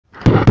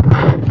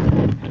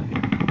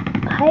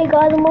Hey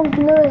guys, I'm welcome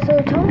to another episode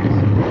of Thomas.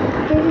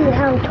 This is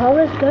how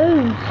Thomas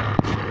goes.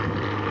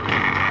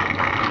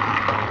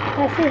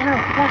 Let's see how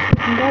fast he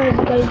can go as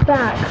he goes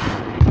back.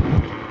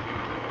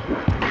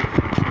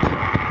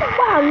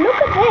 Wow, look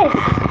at this!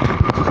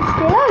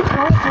 Hello,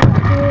 Thomas.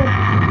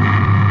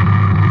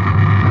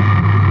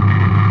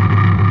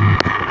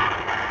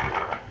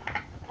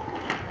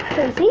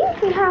 So see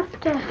if we have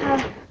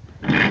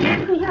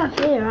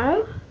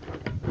Hero.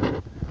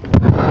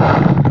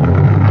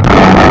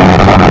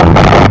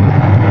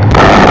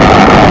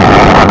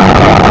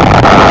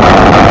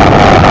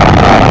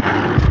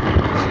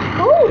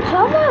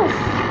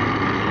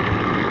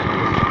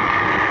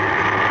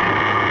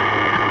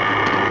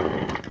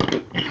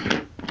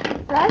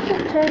 Let's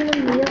just turn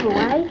them the other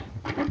way.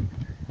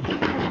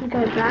 As we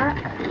go back.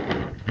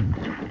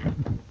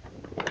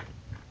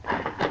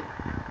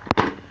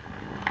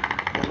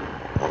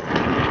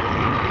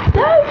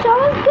 Go,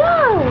 Thomas, go!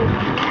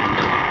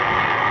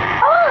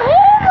 Oh,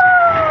 Hero!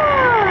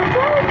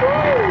 Thomas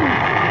wins!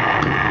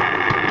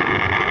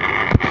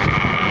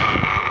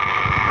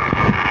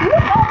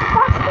 Look how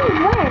fast he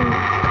went.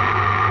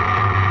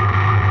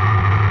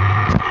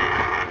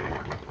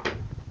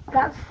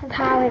 That's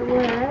how it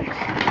works.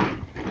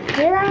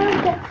 Hero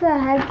gets a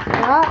head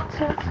start.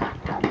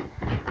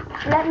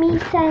 Let me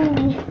send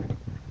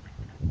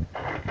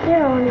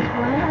Hero on his way,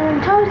 and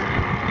then Thomas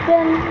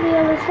on the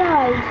other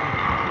side.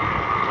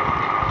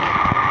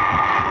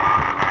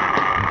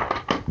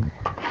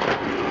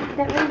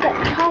 Let me get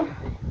Tom.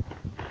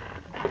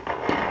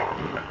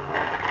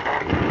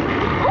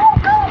 Oh,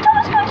 go,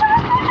 Thomas, go,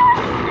 Thomas, go, Thomas!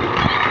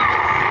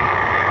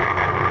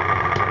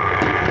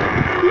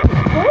 He's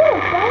good,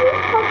 very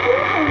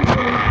popular.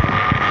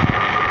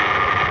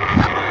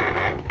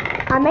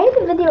 I made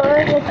a video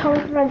earlier,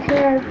 Thomas runs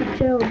Hero for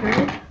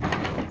Children.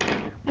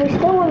 We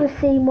still want to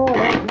see more,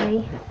 don't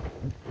we?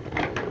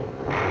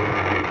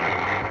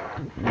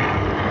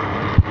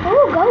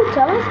 Oh, go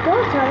Thomas,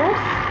 go Thomas.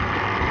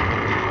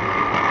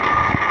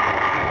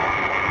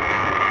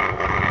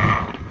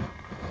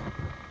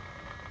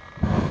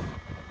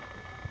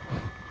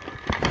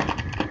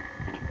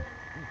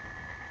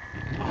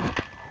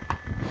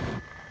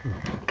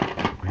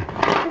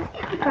 Let's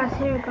see how fast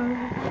Hero goes.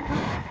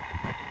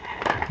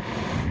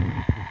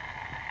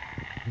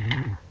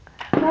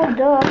 Well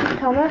done,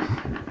 Thomas.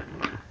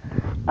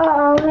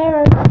 Uh-oh,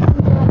 Hero.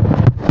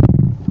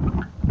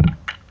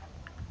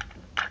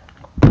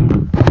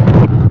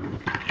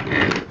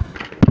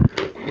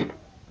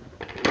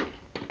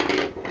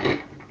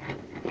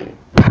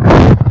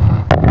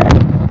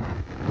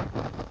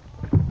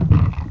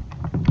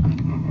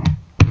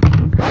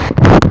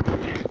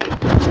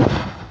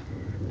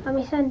 Let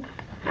me send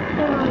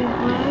Hero on his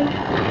way.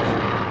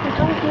 I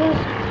don't hear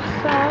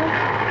so.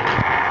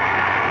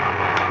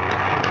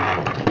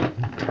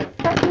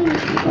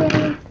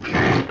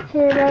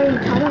 Hero and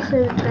Thomas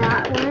is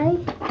that way.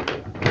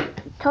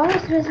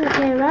 Thomas versus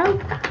Hero.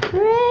 3.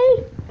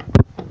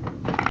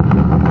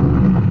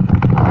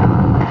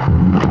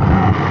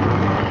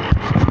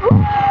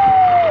 Ooh,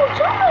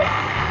 Thomas!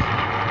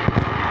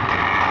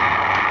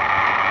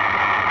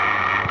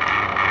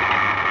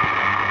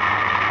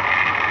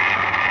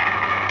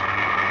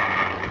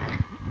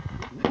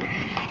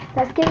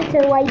 Let's give it to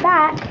the way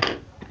back.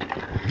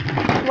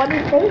 What do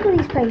you think of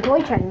these playing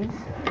toy trains?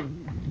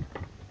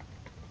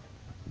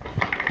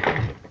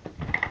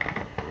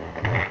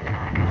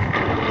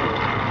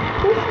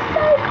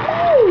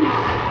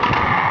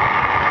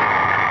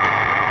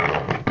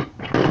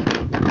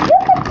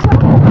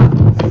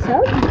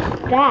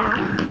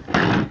 Fast,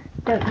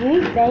 don't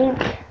you think?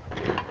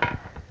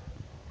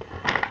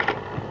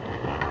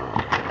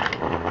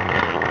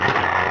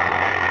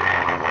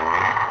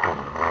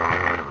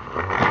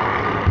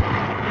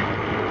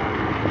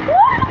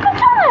 Whoa, look at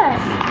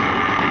Thomas!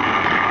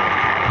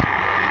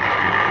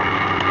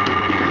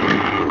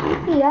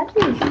 He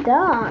actually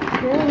starts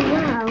really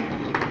well.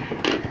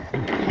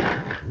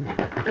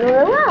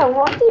 Really well.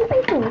 What do you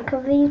think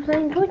of these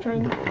playing toy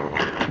trains?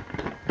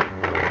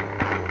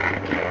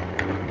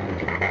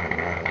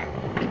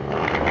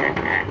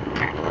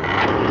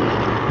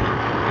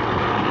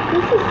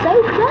 This is so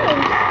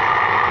close.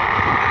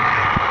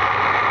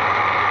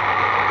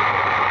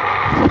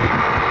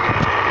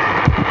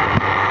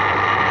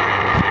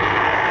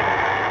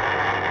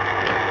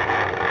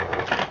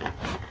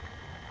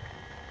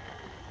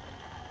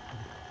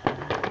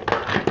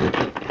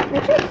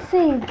 Let's just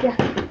see.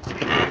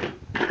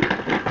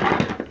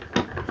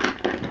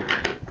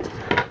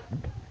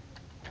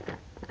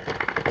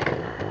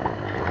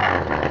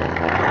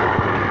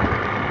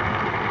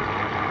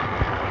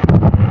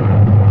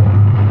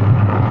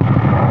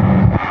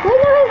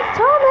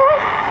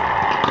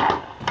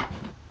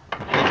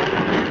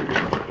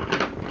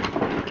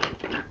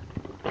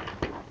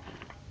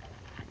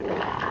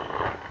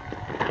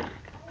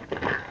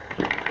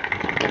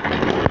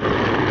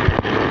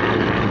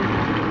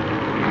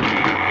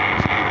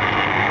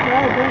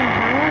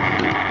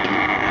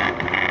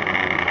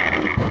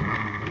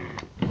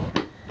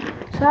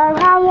 So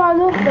how do I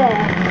look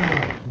there?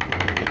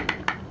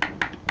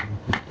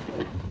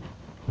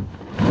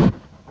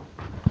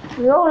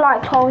 We all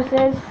like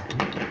Thomases.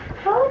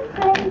 So how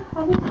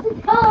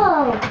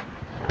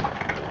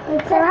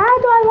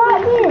do I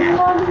write this?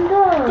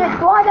 Just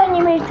why don't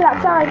you move to that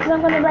side? Because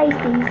I'm going to race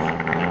these.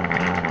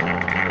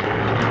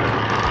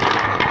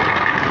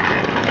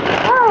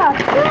 Oh,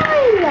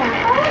 Tyler!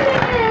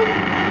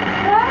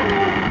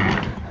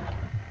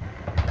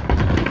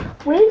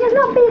 We just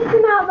not beat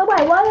them out of the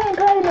way. Why don't you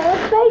play them?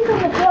 There's space on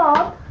the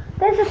top.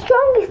 There's the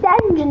strongest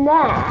engine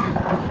there.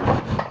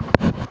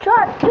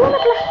 Try. Do you want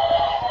to play?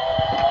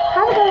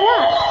 How do I go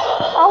that?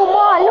 Oh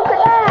my! Look at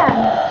them.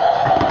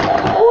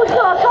 Also,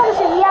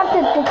 Thomases, we have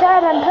to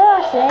determine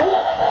Percy.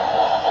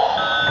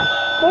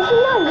 This is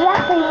not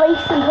exactly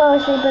racing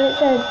Percy, but it's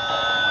a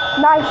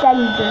nice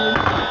engine.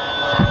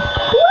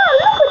 Wow,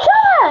 look at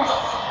Thomas!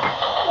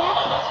 Yeah.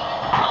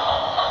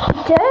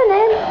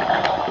 Turning.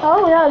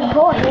 Oh no,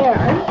 poor hero.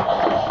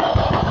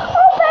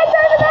 Oh, Ben's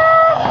over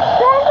there!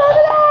 Ben's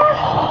over there!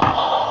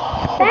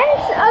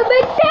 Ben's over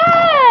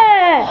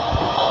there!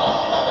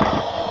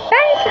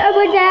 Ben's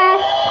over there!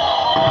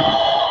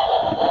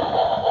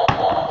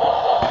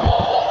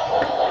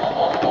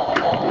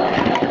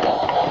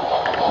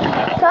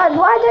 God,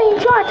 why don't you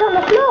try it on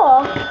the floor?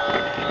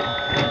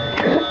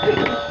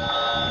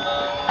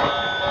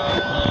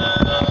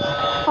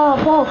 Oh,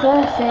 poor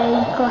Percy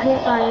got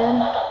hit by him.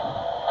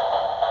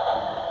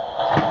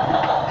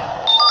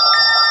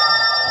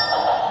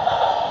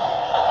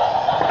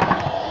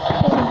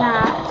 Look at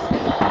that.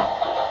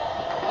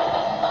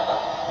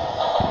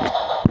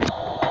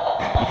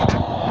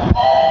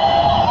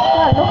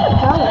 Oh, look at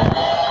Thomas.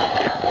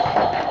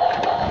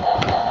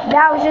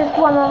 That was just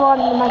one of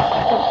the most.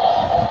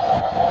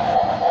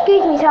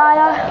 Excuse me,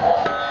 Tyler.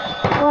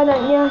 Why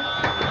don't you?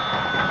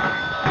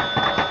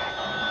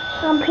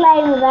 I'm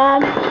playing with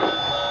them.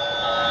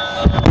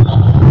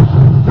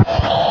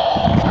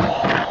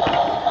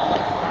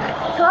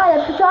 Tyler,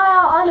 try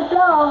out on the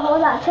floor or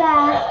that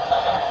chair.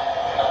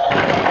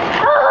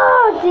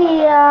 Oh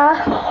dear.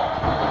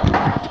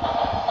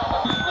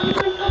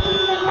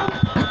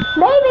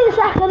 Maybe the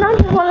second. I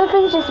just want to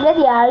finish this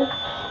video.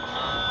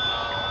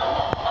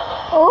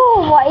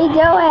 Oh, what are you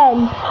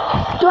doing?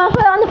 Do you want to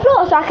put it on the floor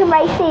so I can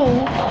race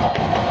these?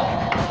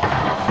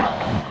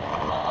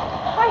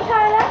 Hi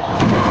Tyler,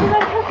 you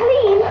want to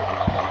clean?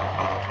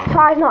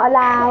 Ty's not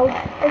allowed.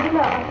 Is he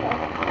not? Okay.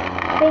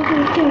 I think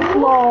he's too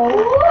small.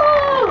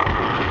 Whoa!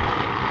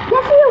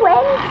 Yes, he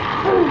wins.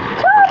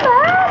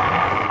 Thomas!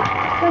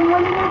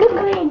 Look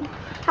green.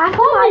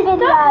 After my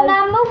video.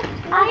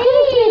 After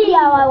this video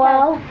I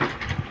will.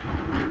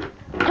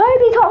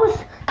 Toby Thomas.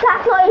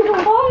 That's not even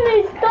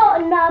Thomas.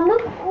 Number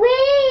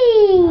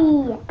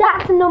 3.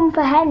 That's a number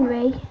for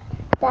Henry.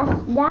 That's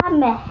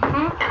number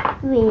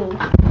Henry.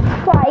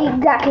 Right,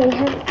 exactly.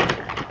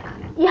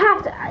 You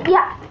have to,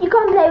 yeah, you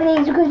can't play with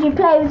these because you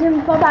play with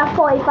them for about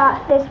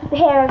 45. This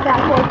hero for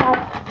about 45.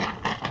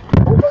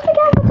 Oh, just be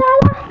careful,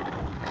 Tyler.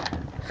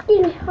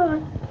 Excuse me, hold on.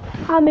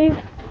 I'll move.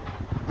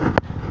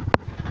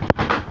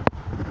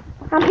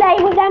 I'm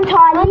playing with them,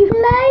 Tyler.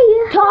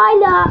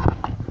 Tyler.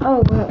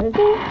 Oh, no.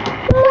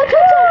 Don't touch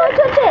it, don't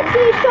touch it.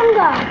 See, it's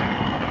stronger.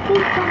 See,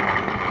 it's stronger.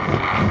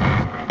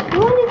 You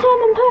want to turn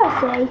them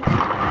Percy?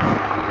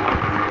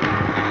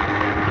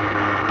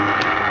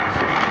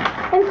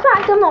 In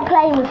fact, I'm not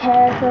playing with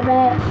her for a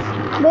bit.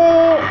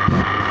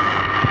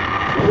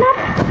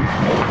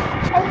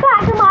 In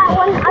fact, I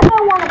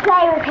don't want to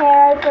play with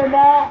her for a bit.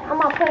 I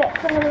might put it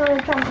somewhere on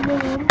the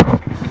trampoline.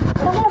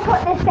 So I'm going to put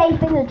this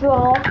safe in the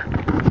drawer.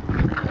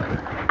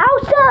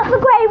 I'll start the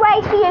great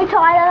race for you,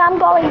 Tyler. I'm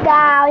going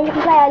down. You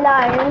can play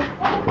alone.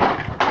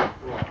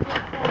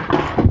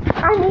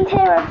 I need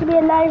Hero to be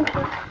alone.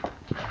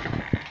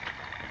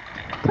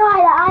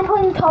 Tyler, I'm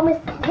putting Thomas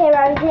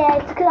Hero here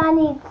because I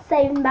need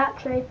saving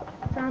battery.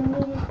 So I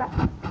need his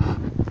battery.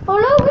 Oh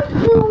look, it's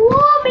the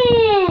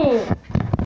woman!